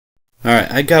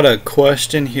Alright, I got a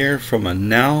question here from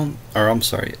an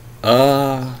ounce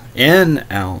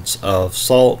of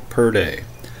salt per day.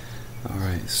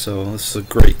 Alright, so this is a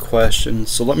great question.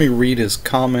 So let me read his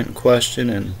comment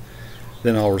question and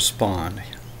then I'll respond.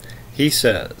 He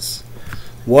says,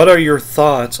 "What are your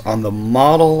thoughts on the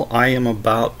model I am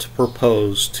about to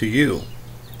propose to you?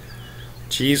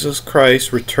 Jesus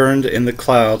Christ returned in the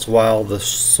clouds while the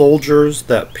soldiers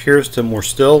that pierced him were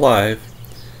still alive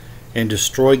and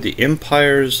destroyed the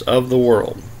empires of the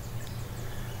world.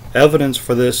 Evidence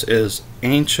for this is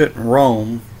ancient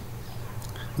Rome,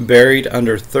 buried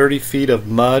under 30 feet of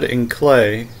mud and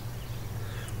clay,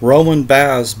 Roman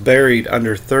baths buried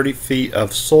under 30 feet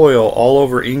of soil all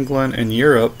over England and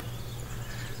Europe,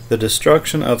 the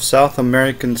destruction of South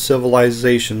American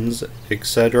civilizations,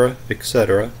 etc.,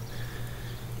 etc.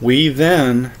 We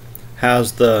then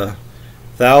has the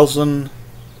 1,000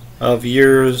 of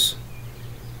years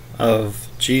of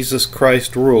Jesus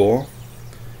Christ rule.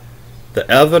 The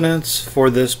evidence for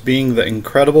this being the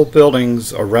incredible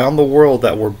buildings around the world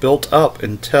that were built up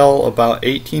until about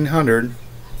 1800.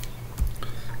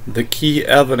 The key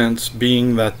evidence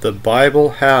being that the Bible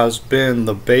has been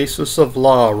the basis of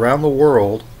law around the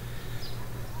world.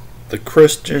 The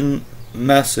Christian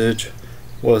message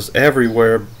was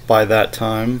everywhere by that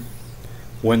time.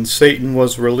 When Satan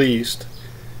was released,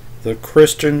 the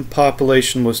Christian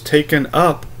population was taken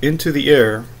up into the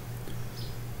air.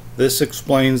 This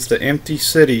explains the empty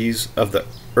cities of the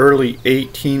early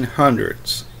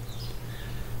 1800s.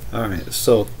 Alright,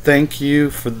 so thank you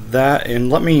for that,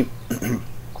 and let me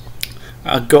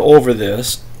go over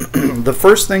this. The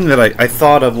first thing that I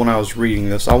thought of when I was reading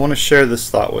this, I want to share this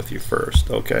thought with you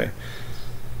first, okay?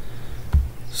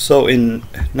 So in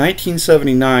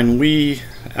 1979, we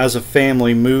as a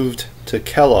family moved to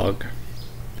Kellogg.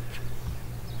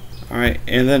 Alright,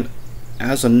 and then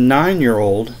as a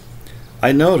 9-year-old,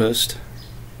 I noticed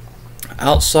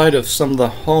outside of some of the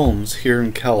homes here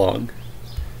in Kellogg,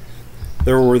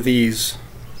 there were these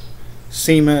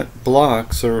cement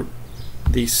blocks, or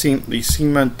these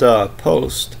cement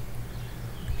posts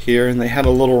here, and they had a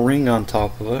little ring on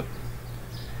top of it,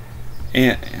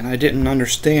 and I didn't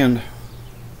understand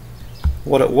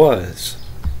what it was.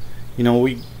 You know,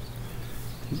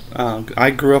 I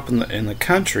grew up in the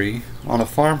country on a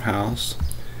farmhouse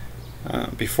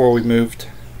before we moved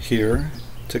here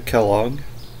to Kellogg,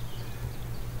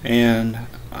 and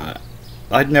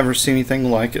I'd never seen anything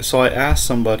like it. So I asked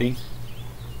somebody,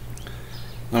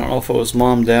 I don't know if it was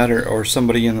mom, dad, or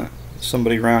somebody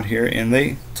around here, and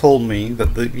they told me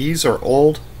that these are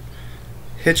old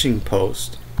hitching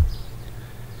posts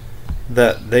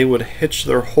that they would hitch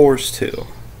their horse to.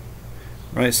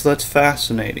 Right, so that's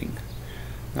fascinating.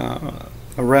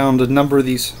 Around a number of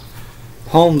these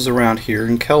homes around here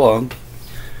in Kellogg,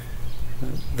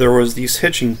 there was these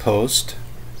hitching posts,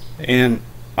 and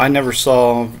I never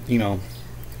saw,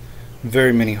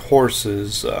 very many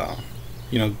horses.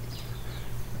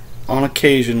 On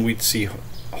occasion we'd see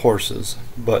horses,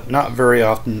 but not very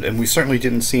often, and we certainly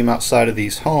didn't see them outside of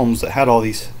these homes that had all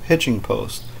these hitching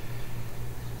posts.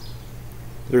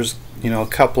 There's, a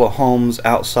couple of homes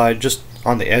outside just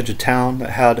on the edge of town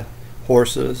that had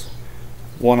horses,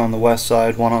 one on the west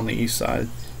side, one on the east side,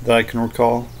 that I can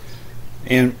recall.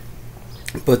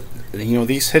 But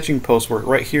these hitching posts were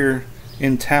right here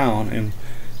in town, and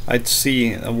I'd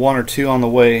see one or two on the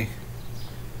way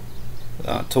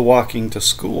to walking to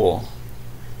school,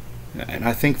 and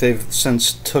I think they've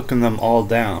since taken them all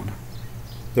down.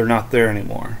 They're not there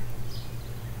anymore.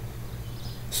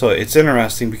 So it's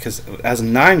interesting because as a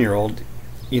 9-year-old,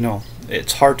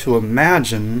 it's hard to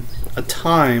imagine a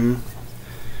time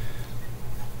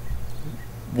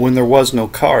when there was no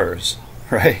cars,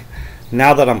 right?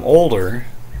 Now that I'm older,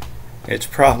 it's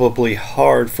probably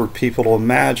hard for people to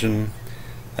imagine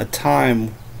a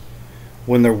time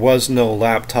when there was no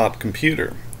laptop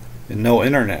computer and no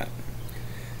internet.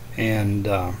 And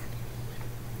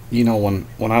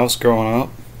when I was growing up,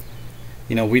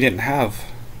 we didn't have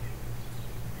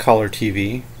color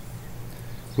TV,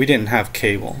 we didn't have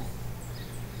cable.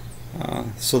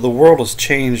 So the world has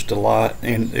changed a lot,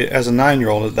 and as a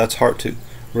 9-year-old, that's hard to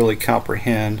really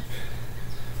comprehend.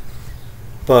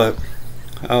 But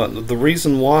the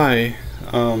reason why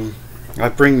I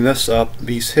bring this up,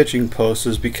 these hitching posts,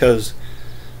 is because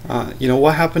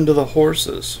what happened to the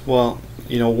horses? Well,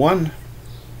 one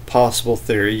possible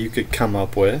theory you could come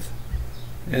up with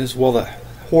is, well, the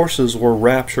horses were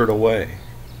raptured away.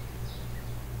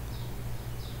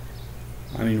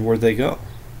 I mean, where'd they go?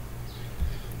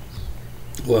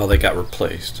 Well, they got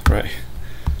replaced, right?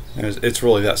 It's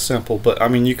really that simple. But I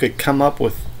mean, you could come up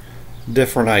with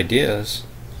different ideas.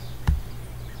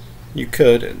 You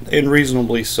could, and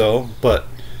reasonably so, but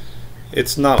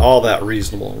it's not all that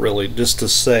reasonable, really, just to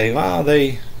say,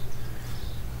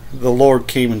 the Lord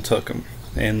came and took them,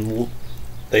 and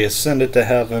they ascended to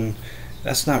heaven.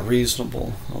 That's not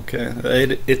reasonable,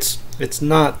 okay? It's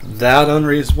not that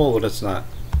unreasonable, but it's not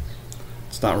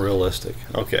realistic.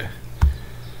 Okay.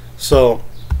 So,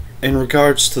 in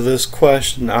regards to this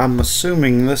question, I'm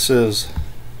assuming this is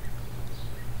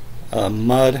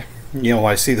mud. You know,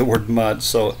 I see the word mud,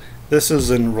 so this is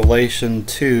in relation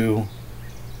to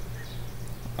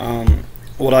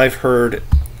what I've heard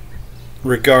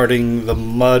regarding the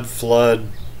mud flood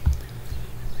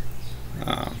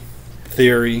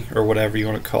theory, or whatever you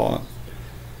want to call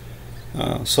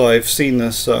it. So I've seen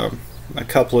this a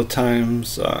couple of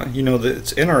times. You know, that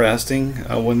it's interesting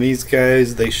when these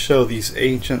guys, they show these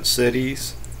ancient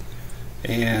cities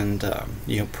and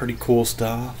you know, pretty cool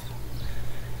stuff,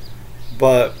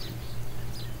 but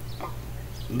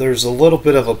there's a little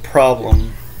bit of a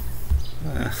problem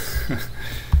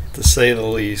to say the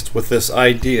least with this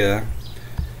idea.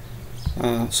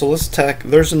 So let's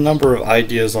there's a number of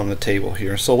ideas on the table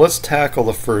here, so let's tackle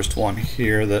the first one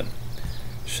here that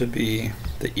should be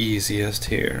the easiest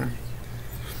here.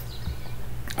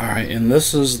 Alright, and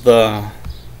this is the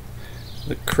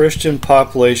Christian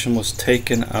population was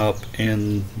taken up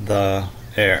in the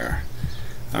air.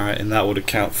 Alright, and that would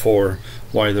account for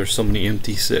why there's so many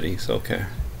empty cities. Okay.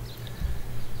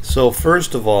 So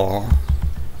first of all,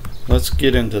 let's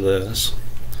get into this.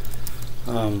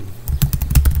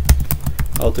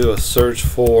 I'll do a search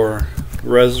for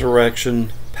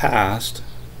resurrection past,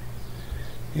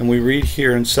 and we read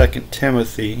here in 2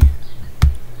 Timothy,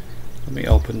 let me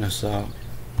open this up,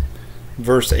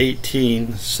 verse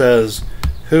 18 says,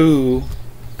 who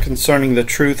concerning the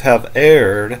truth have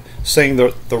erred, saying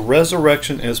that the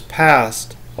resurrection is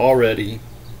past already,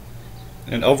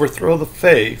 and overthrow the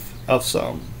faith of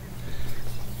some.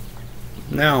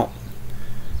 Now,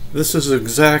 this is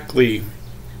exactly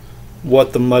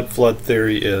what the mud flood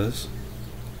theory is,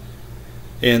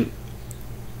 and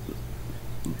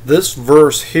this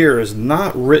verse here is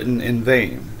not written in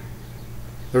vain.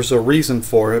 There's a reason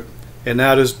for it, and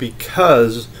that is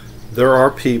because there are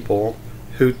people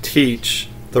who teach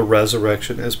the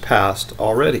resurrection is past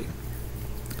already.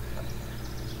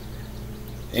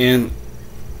 And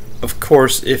of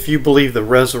course, if you believe the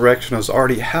resurrection has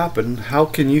already happened, how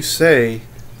can you say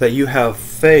that you have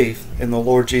faith in the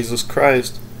Lord Jesus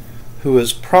Christ, who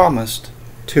has promised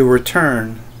to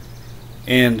return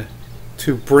and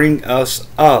to bring us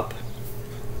up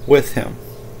with him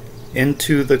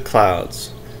into the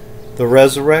clouds, the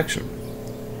resurrection?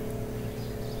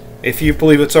 If you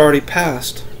believe it's already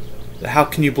passed, how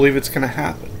can you believe it's going to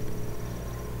happen?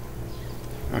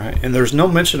 Alright, and there's no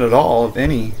mention at all of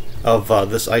any of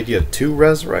this idea of two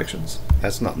resurrections.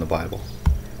 That's not in the Bible.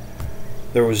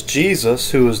 There was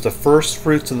Jesus, who was the first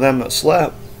fruits of them that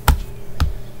slept.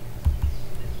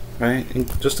 Right?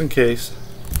 And just in case.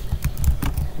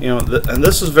 You know, and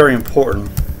this is very important,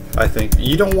 I think.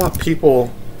 You don't want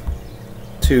people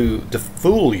to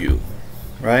fool you,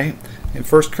 right? In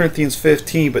 1 Corinthians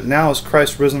 15, but now is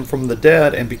Christ risen from the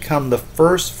dead and become the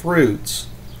first fruits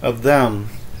of them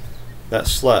that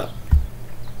slept.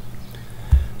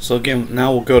 So again,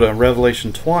 now we'll go to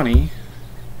Revelation 20,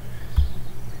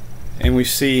 and we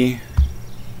see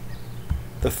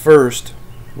the first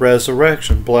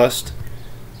resurrection. Blessed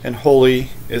and holy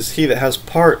is he that has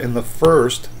part in the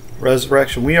first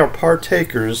resurrection. We are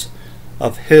partakers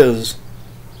of his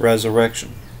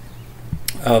resurrection,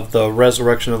 of the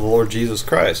resurrection of the Lord Jesus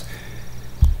Christ.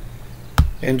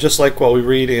 And just like what we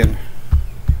read in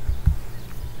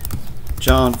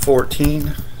John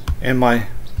 14, in my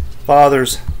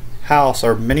Father's house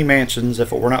are many mansions.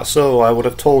 If it were not so, I would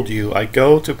have told you. I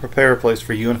go to prepare a place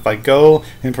for you, and if I go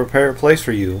and prepare a place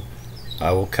for you,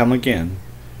 I will come again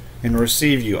and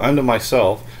receive you unto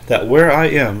myself, that where I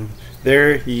am,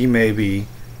 there ye may be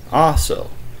also.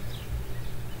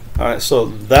 Alright, so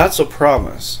that's a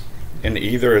promise, and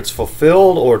either it's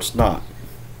fulfilled or it's not.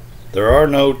 There are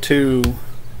no two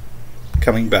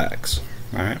coming backs.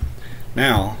 Alright,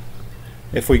 now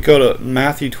if we go to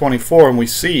Matthew 24 and we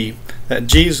see that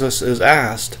Jesus is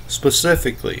asked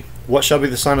specifically, what shall be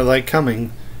the sign of thy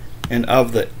coming and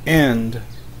of the end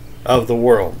of the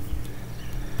world?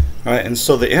 Alright, and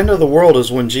so the end of the world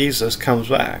is when Jesus comes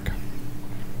back.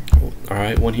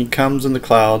 Alright, when he comes in the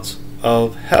clouds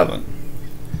of heaven.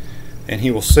 And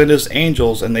he will send his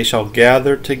angels, and they shall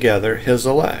gather together his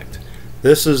elect.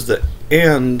 This is the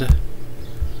end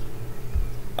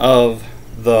of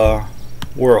the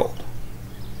world.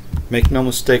 Make no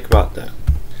mistake about that.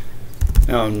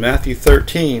 Now in Matthew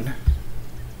 13,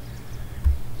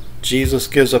 Jesus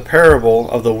gives a parable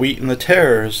of the wheat and the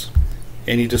tares,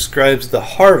 and he describes the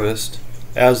harvest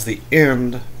as the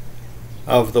end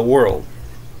of the world.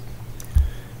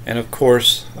 And of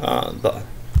course, the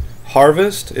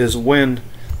harvest is when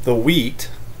the wheat,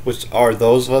 which are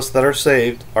those of us that are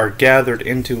saved, are gathered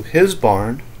into his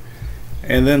barn,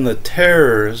 and then the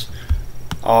tares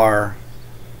are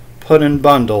put in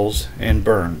bundles and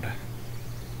burned.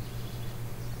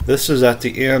 This is at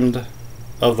the end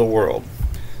of the world.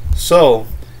 So,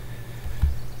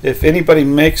 if anybody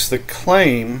makes the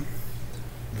claim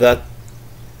that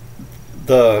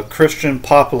the Christian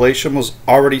population was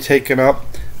already taken up,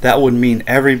 that would mean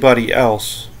everybody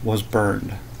else was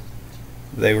burned.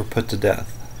 They were put to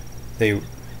death. They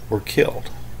were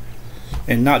killed.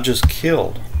 And not just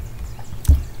killed,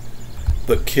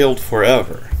 but killed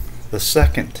forever. The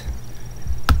second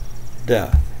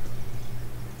death.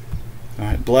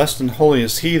 Alright, blessed and holy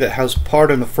is he that has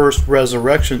part in the first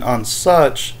resurrection. On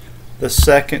such, the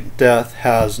second death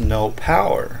has no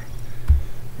power.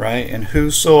 Right? And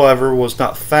whosoever was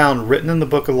not found written in the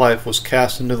book of life was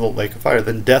cast into the lake of fire.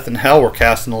 Then death and hell were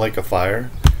cast in the lake of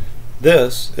fire.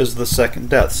 This is the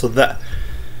second death. So that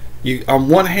you, on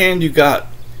one hand, you got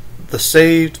the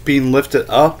saved being lifted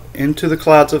up into the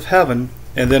clouds of heaven,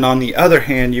 and then on the other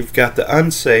hand, you've got the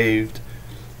unsaved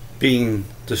being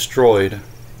destroyed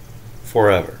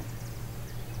forever.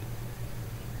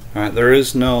 All right, there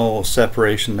is no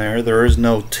separation there. There is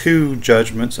no two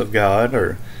judgments of God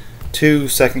or two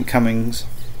second comings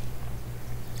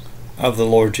of the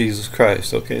Lord Jesus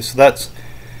Christ. Okay, so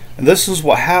this is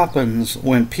what happens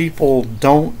when people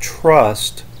don't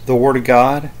trust the Word of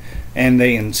God and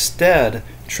they instead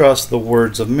trust the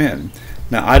words of men.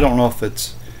 Now, I don't know if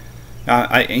it's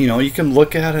you can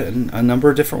look at it in a number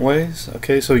of different ways.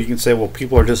 Okay, so you can say, well,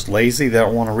 people are just lazy. They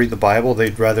don't want to read the Bible.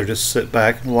 They'd rather just sit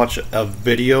back and watch a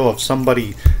video of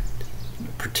somebody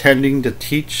pretending to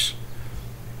teach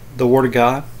the Word of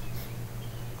God.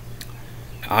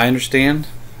 I understand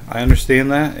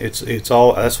that. It's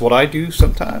all, that's what I do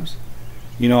sometimes.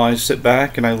 I sit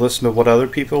back and I listen to what other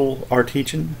people are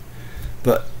teaching.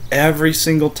 But every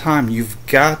single time you've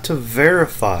got to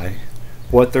verify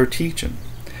what they're teaching.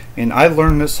 And I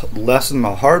learned this lesson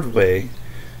the hard way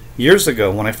years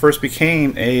ago when I first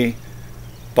became a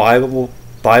Bible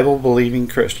believing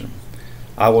Christian.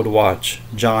 I would watch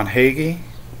John Hagee,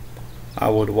 I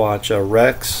would watch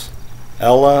Rex,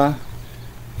 Ella,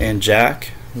 and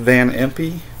Jack Van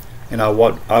Impe, and I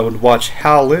would watch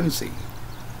Hal Lindsey,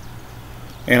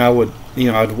 and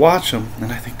I'd watch them,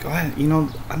 and I think,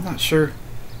 I'm not sure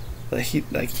that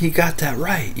he got that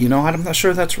right. I'm not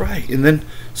sure that's right. And then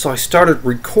so I started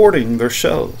recording their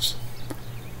shows,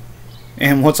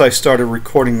 and once I started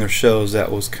recording their shows,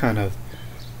 that was kind of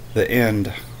the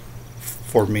end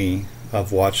for me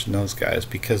of watching those guys,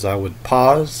 because I would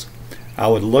pause, I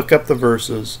would look up the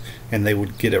verses, and they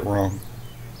would get it wrong.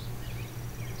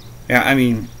 Yeah, I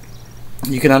mean,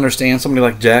 you can understand somebody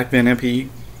like Jack Van Impe,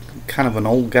 kind of an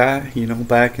old guy,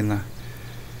 back in the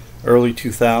early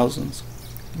 2000s.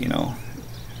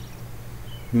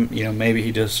 Maybe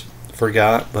he just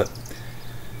forgot, but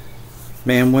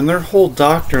man, when their whole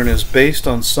doctrine is based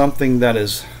on something that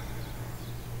is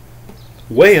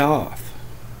way off,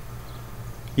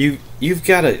 you've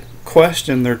got to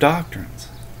question their doctrines.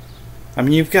 I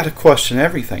mean, you've got to question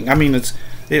everything. I mean,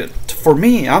 for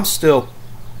me, I'm still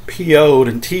PO'd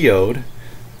and TO'd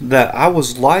that I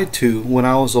was lied to when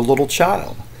I was a little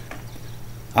child.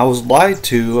 I was lied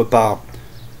to about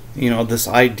this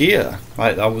idea.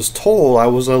 I was told I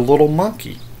was a little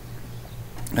monkey,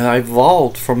 and I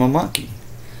evolved from a monkey,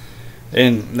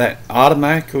 and that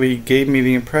automatically gave me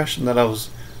the impression that I was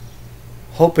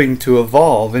hoping to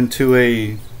evolve into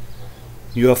a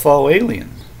UFO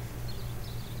alien.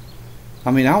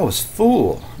 I mean, I was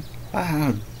fooled.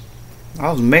 I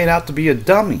was made out to be a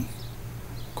dummy.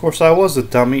 Of course, I was a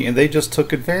dummy, and they just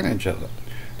took advantage of it,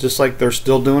 just like they're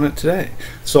still doing it today.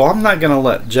 So I'm not going to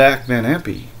let Jack Van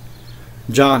Impe,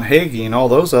 John Hagee, and all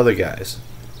those other guys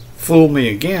fool me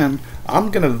again.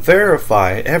 I'm going to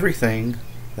verify everything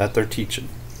that they're teaching.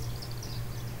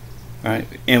 All right?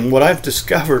 And what I've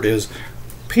discovered is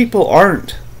people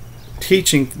aren't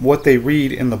teaching what they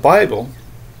read in the Bible.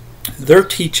 They're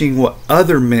teaching what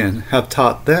other men have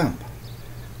taught them.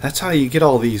 That's how you get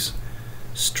all these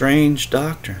strange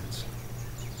doctrines.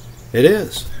 It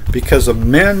is because of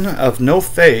men of no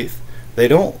faith. They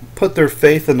don't put their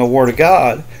faith in the Word of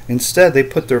God. Instead, they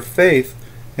put their faith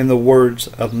in the words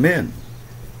of men.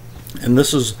 And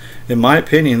this is, in my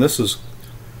opinion, this is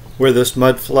where this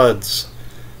mud floods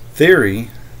theory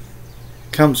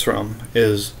comes from,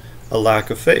 is a lack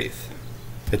of faith.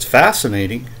 It's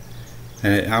fascinating.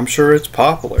 And I'm sure it's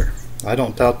popular. I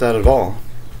don't doubt that at all.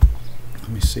 Let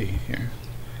me see here.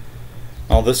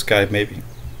 Oh, this guy,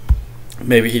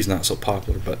 maybe he's not so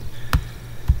popular, but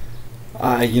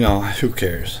you know, who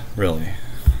cares, really?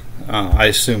 I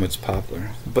assume it's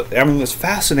popular. But I mean, it's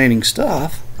fascinating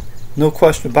stuff. No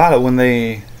question about it. When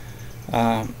they,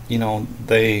 you know,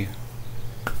 they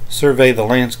survey the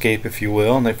landscape, if you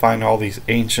will, and they find all these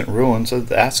ancient ruins,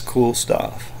 that's cool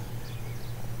stuff.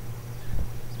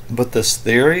 But this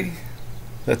theory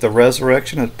that the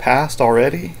resurrection had passed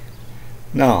already,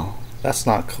 no, that's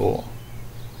not cool.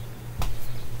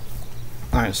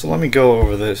 Alright, so let me go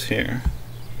over this here.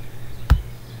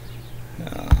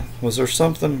 Was there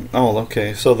something? Oh,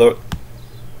 okay. So the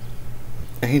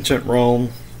ancient Rome,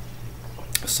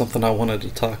 something I wanted to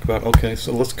talk about. Okay,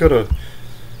 so let's go to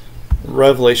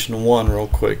Revelation 1 real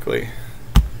quickly.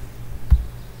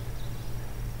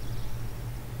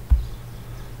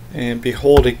 And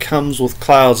behold, he comes with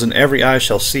clouds, and every eye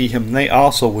shall see him, and they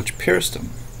also which pierced him.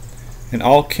 And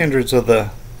all kindreds of the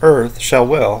earth shall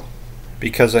wail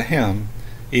because of him.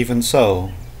 Even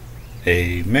so,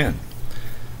 amen.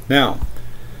 Now,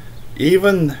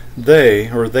 even they,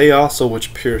 or they also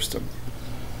which pierced him.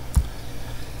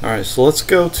 Alright, so let's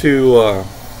go to,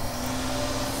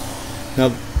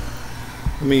 now,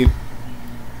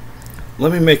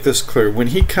 let me make this clear. When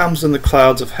he comes in the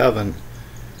clouds of heaven,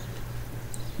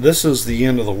 this is the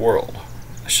end of the world.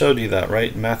 I showed you that,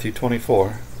 right, in Matthew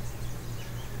 24.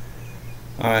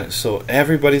 Alright, so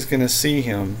everybody's going to see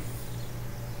him.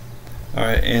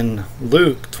 Alright, in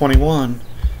Luke 21,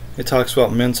 it talks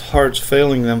about men's hearts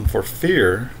failing them for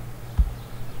fear,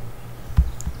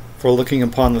 for looking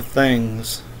upon the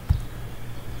things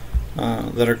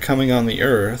that are coming on the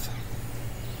earth,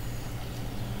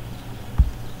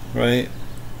 right?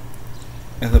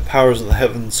 And the powers of the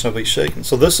heavens shall be shaken.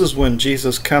 So this is when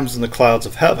Jesus comes in the clouds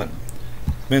of heaven.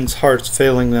 Men's hearts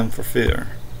failing them for fear.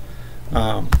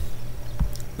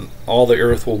 All the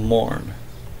earth will mourn.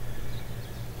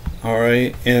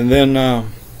 Alright, and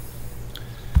then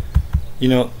you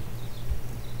know,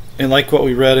 and like what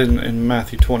we read in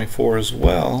Matthew 24 as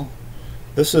well,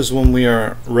 this is when we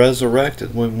are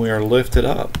resurrected, when we are lifted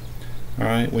up.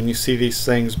 Alright, when you see these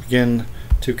things begin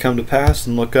to come to pass,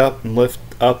 and look up and lift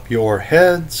up your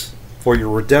heads, for your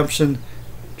redemption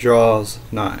draws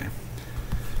nigh.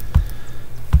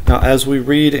 Now, as we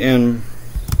read in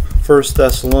 1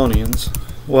 Thessalonians,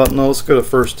 well, no, let's go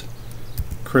to 1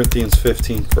 Corinthians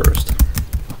 15 first.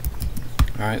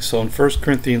 Alright, so in 1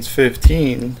 Corinthians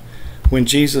 15, when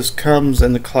Jesus comes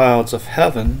in the clouds of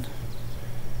heaven,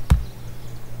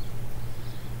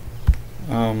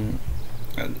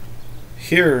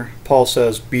 here Paul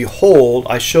says, behold,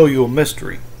 I show you a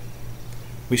mystery.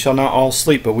 We shall not all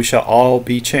sleep, but we shall all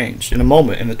be changed. In a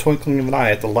moment, in the twinkling of an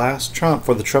eye, at the last trump,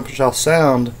 for the trumpet shall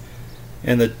sound,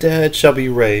 and the dead shall be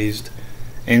raised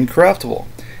incorruptible,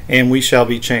 and we shall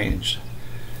be changed.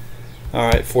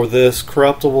 Alright, for this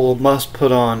corruptible must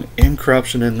put on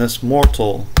incorruption, and this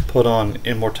mortal put on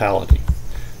immortality.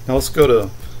 Now let's go to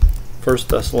 1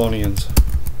 Thessalonians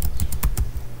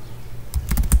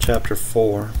chapter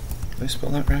 4. Did I spell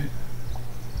that right?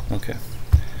 Okay.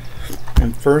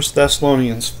 In 1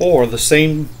 Thessalonians 4, this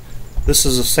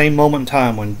is the same moment in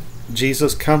time when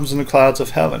Jesus comes in the clouds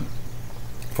of heaven.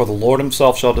 For the Lord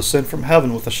himself shall descend from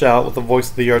heaven with a shout, with the voice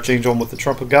of the archangel, and with the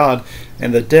trump of God,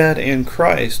 and the dead in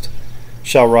Christ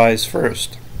shall rise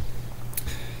first.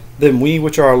 Then we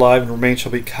which are alive and remain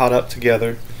shall be caught up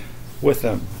together with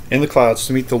them in the clouds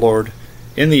to meet the Lord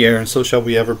in the air, and so shall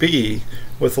we ever be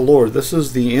with the Lord. This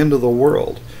is the end of the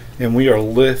world, and we are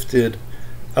lifted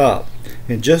up.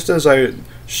 And just as I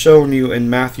shown you in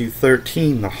Matthew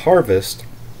 13, the harvest,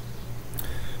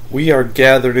 we are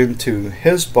gathered into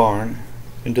his barn,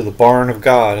 into the barn of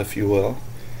God, if you will,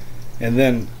 and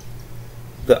then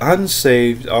the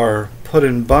unsaved are put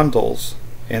in bundles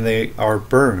and they are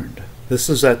burned. This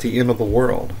is at the end of the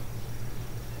world.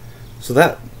 So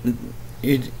that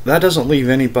doesn't leave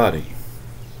anybody.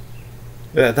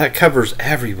 That covers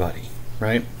everybody,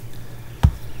 right?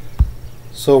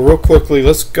 So real quickly,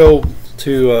 let's go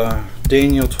to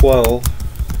Daniel 12,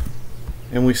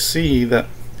 and we see that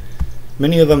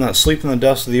many of them that sleep in the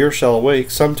dust of the earth shall awake,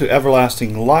 some to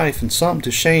everlasting life, and some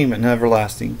to shame and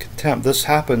everlasting contempt. This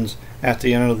happens at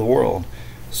the end of the world.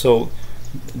 So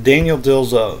Daniel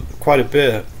deals quite a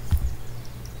bit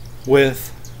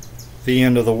with the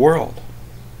end of the world,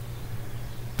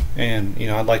 and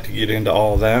I'd like to get into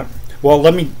all of that. Well,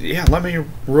 let me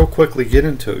real quickly get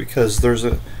into it, because there's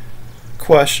a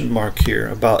question mark here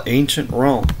about ancient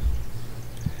Rome.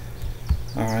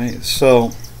 Alright,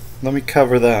 so let me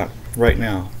cover that right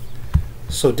now.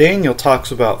 So Daniel talks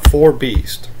about 4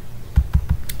 beasts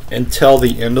until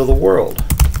the end of the world.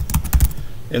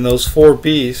 And those 4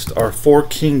 beasts are 4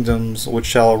 kingdoms which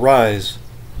shall arise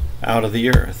out of the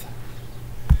earth.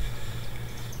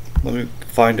 Let me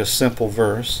find a simple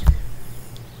verse.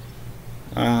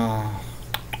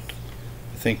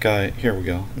 Here we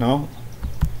go. No?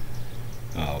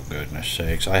 Oh, goodness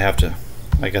sakes. I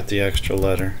got the extra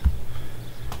letter.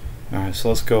 Alright, so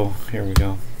let's go. Here we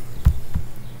go.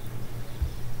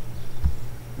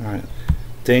 Alright.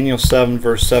 Daniel 7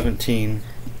 verse 17.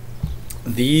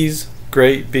 These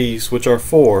great beasts, which are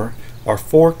 4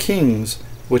 kings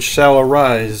which shall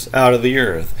arise out of the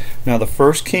earth. Now the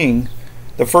first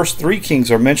 3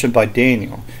 kings are mentioned by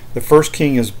Daniel. The first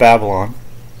king is Babylon.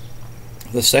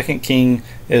 The second king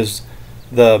is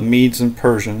the Medes and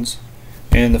Persians.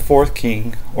 And the 4th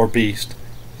king, or beast,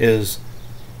 the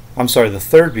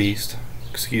 3rd beast,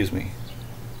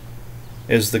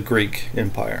 is the Greek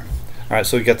Empire. Alright,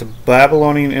 so you got the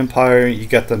Babylonian Empire, you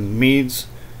got the Medes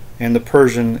and the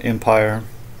Persian Empire,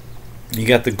 you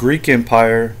got the Greek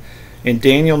Empire, and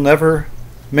Daniel never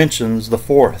mentions the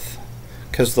 4th,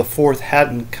 because the 4th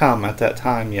hadn't come at that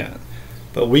time yet.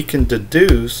 But we can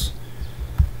deduce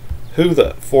who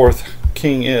the 4th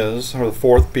king is, or the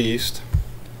 4th beast,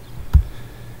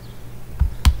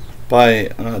 by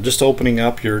just opening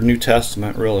up your New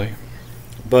Testament, really.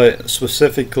 But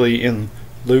specifically in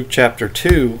Luke chapter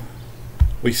 2,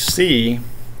 we see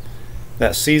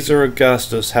that Caesar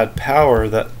Augustus had power,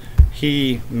 that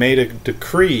he made a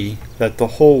decree that the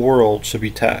whole world should be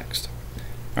taxed.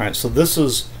 Alright, so this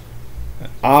is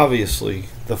obviously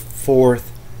the 4th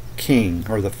king,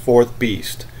 or the 4th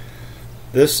beast.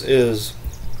 This is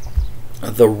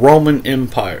the Roman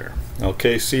Empire.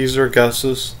 Okay, Caesar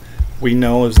Augustus, we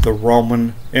know, is the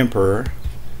Roman emperor,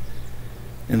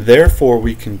 and therefore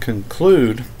we can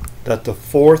conclude that the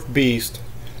 4th beast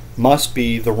must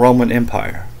be the Roman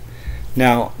Empire.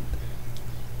 Now,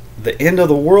 the end of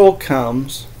the world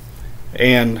comes,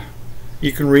 and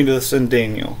you can read this in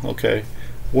Daniel. Okay,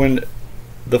 when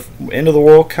the end of the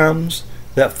world comes,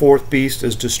 that 4th beast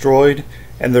is destroyed,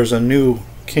 and there's a new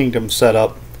kingdom set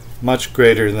up, much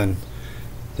greater than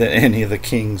any of the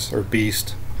kings or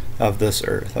beasts of this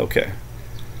earth. Okay.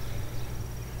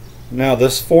 Now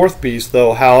this 4th beast,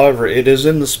 though, however, it is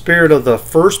in the spirit of the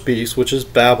 1st beast, which is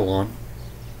Babylon,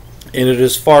 and it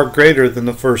is far greater than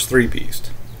the first 3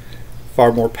 beasts,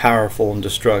 far more powerful and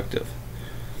destructive.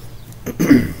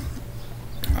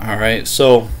 Alright,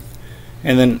 so,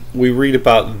 and then we read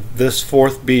about this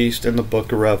 4th beast in the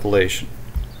book of Revelation.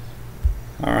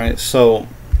 Alright, so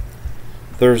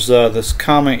there's this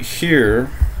comment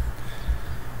here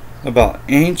about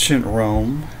ancient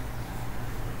Rome.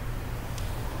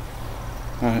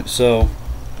 Alright, so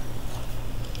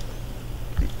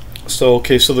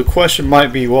okay, so the question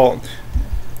might be, well,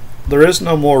 there is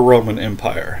no more Roman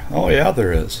Empire. Oh yeah,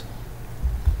 there is.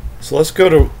 So let's go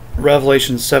to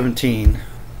Revelation 17.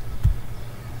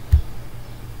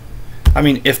 I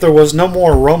mean, if there was no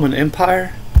more Roman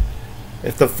Empire,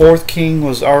 if the 4th king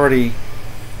was already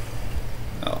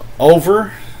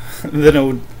over, then it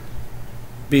would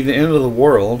be the end of the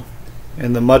world,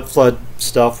 and the mud flood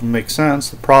stuff would make sense.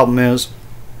 The problem is,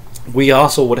 we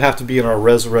also would have to be in our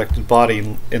resurrected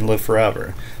body and live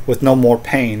forever, with no more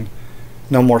pain,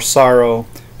 no more sorrow,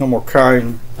 no more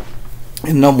crying,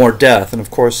 and no more death. And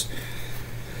of course,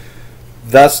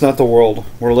 that's not the world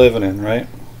we're living in, right?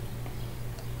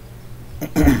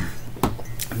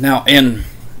 Now in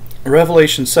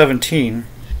Revelation 17,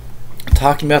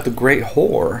 talking about the great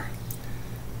whore,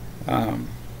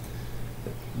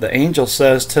 the angel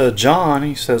says to John,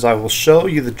 he says, I will show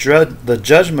you the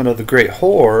judgment of the great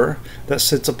whore that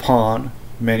sits upon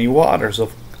many waters.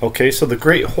 Okay, so the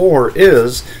great whore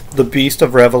is the beast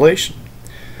of Revelation.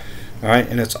 Alright,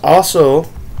 and it's also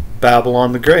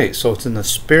Babylon the Great. So it's in the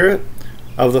spirit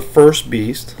of the first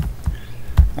beast.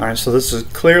 Alright, so this is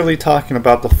clearly talking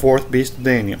about the 4th beast of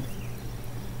Daniel.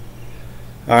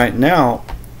 Alright, now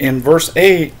in verse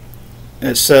 8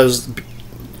 it says,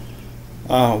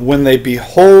 when they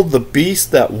behold the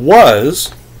beast that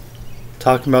was,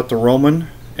 talking about the Roman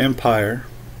Empire,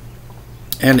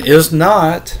 and is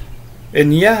not,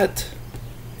 and yet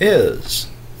is.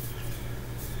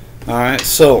 Alright,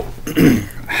 so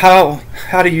how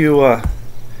do you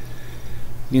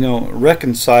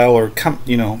reconcile, or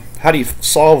how do you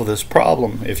solve this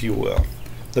problem, if you will?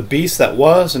 The beast that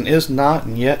was and is not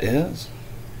and yet is.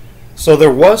 So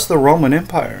there was the Roman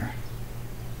Empire.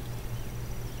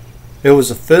 It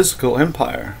was a physical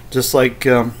empire, just like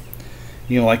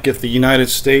like if the United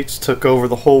States took over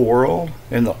the whole world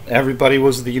and everybody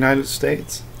was the United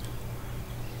States.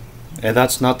 And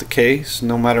that's not the case,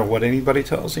 no matter what anybody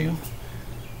tells you.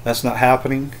 That's not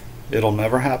happening. It'll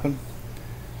never happen.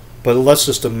 But let's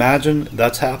just imagine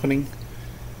that's happening.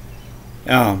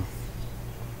 Then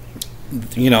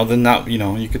that,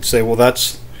 you could say, well,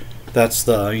 that's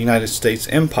the United States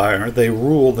Empire. They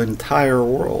rule the entire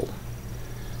world.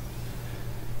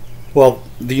 Well,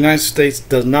 the United States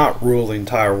does not rule the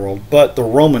entire world, but the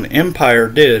Roman Empire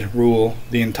did rule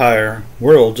the entire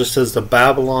world, just as the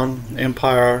Babylon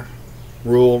Empire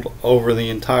ruled over the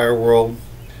entire world.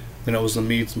 Then it was the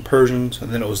Medes and Persians,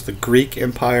 and then it was the Greek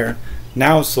Empire.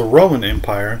 Now it's the Roman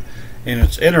Empire. And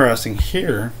it's interesting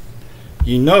here,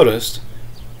 you noticed,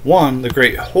 one, the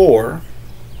great whore.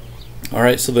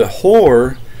 Alright, so the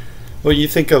whore, when you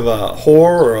think of a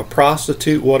whore or a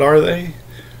prostitute, what are they?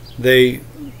 They,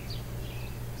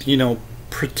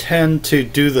 pretend to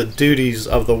do the duties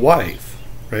of the wife,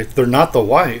 right? They're not the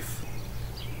wife,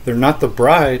 they're not the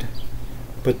bride,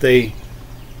 but they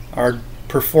are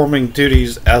performing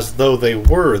duties as though they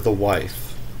were the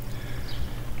wife,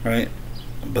 right?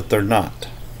 But they're not.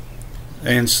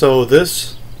 And so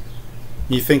this,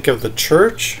 you think of the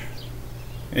church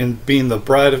and being the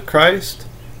bride of Christ,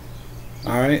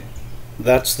 alright,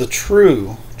 that's the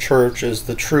true church, is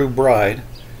the true bride.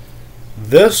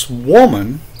 This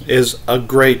woman is a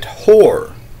great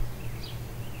whore.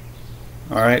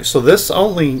 Alright, so this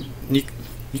only,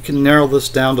 you can narrow this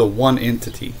down to one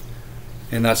entity,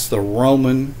 and that's the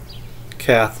Roman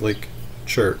Catholic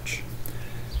Church.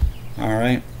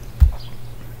 Alright,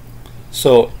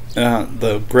 so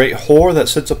the great whore that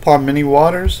sits upon many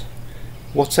waters,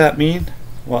 what's that mean?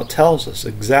 Well, it tells us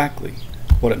exactly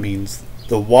what it means.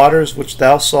 The waters which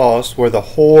thou sawest, where the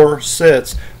whore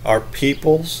sits, are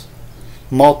peoples,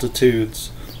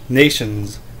 multitudes,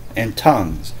 nations, and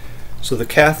tongues. So the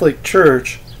Catholic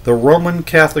Church, the Roman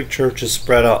Catholic Church, is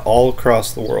spread out all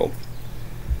across the world.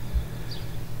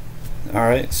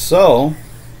 Alright, so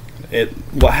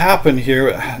what happened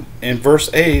here in verse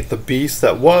 8, the beast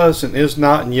that was and is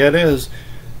not and yet is,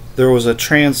 there was a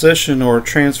transition or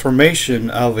transformation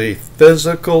of a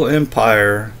physical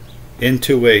empire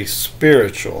into a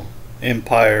spiritual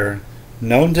empire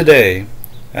known today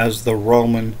as the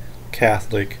Roman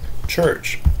Catholic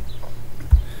Church.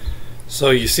 So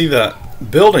you see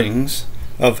that buildings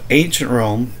of ancient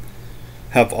Rome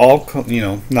have all,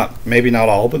 maybe not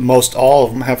all, but most all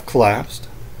of them have collapsed.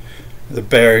 They're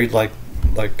buried, like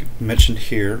mentioned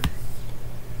here,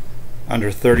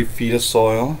 under 30 feet of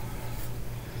soil.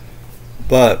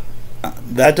 But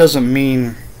that doesn't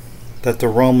mean that the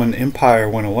Roman Empire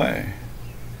went away.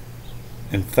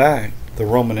 In fact, the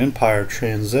Roman Empire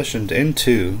transitioned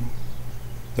into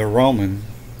the Roman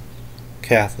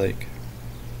Catholic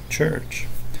Church.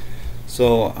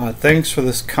 So thanks for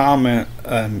this comment.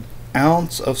 An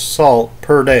ounce of salt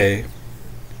per day.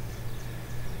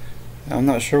 I'm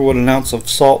not sure what an ounce of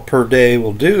salt per day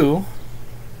will do,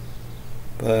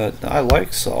 but I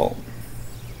like salt.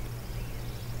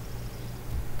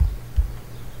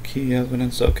 Key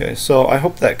evidence. Okay, so I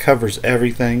hope that covers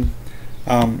everything.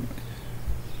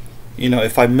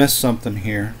 If I missed something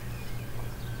here,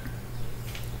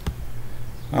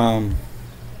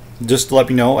 just let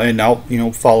me know, and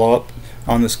I'll follow up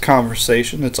on this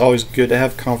conversation. It's always good to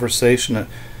have conversation. It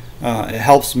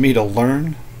helps me to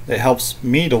learn. It helps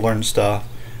me to learn stuff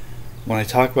when I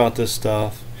talk about this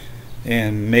stuff,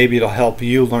 and maybe it'll help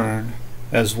you learn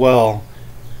as well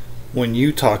when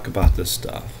you talk about this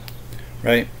stuff,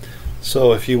 right?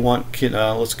 So if you want,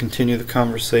 let's continue the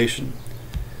conversation.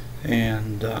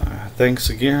 And thanks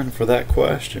again for that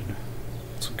question.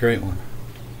 It's a great one.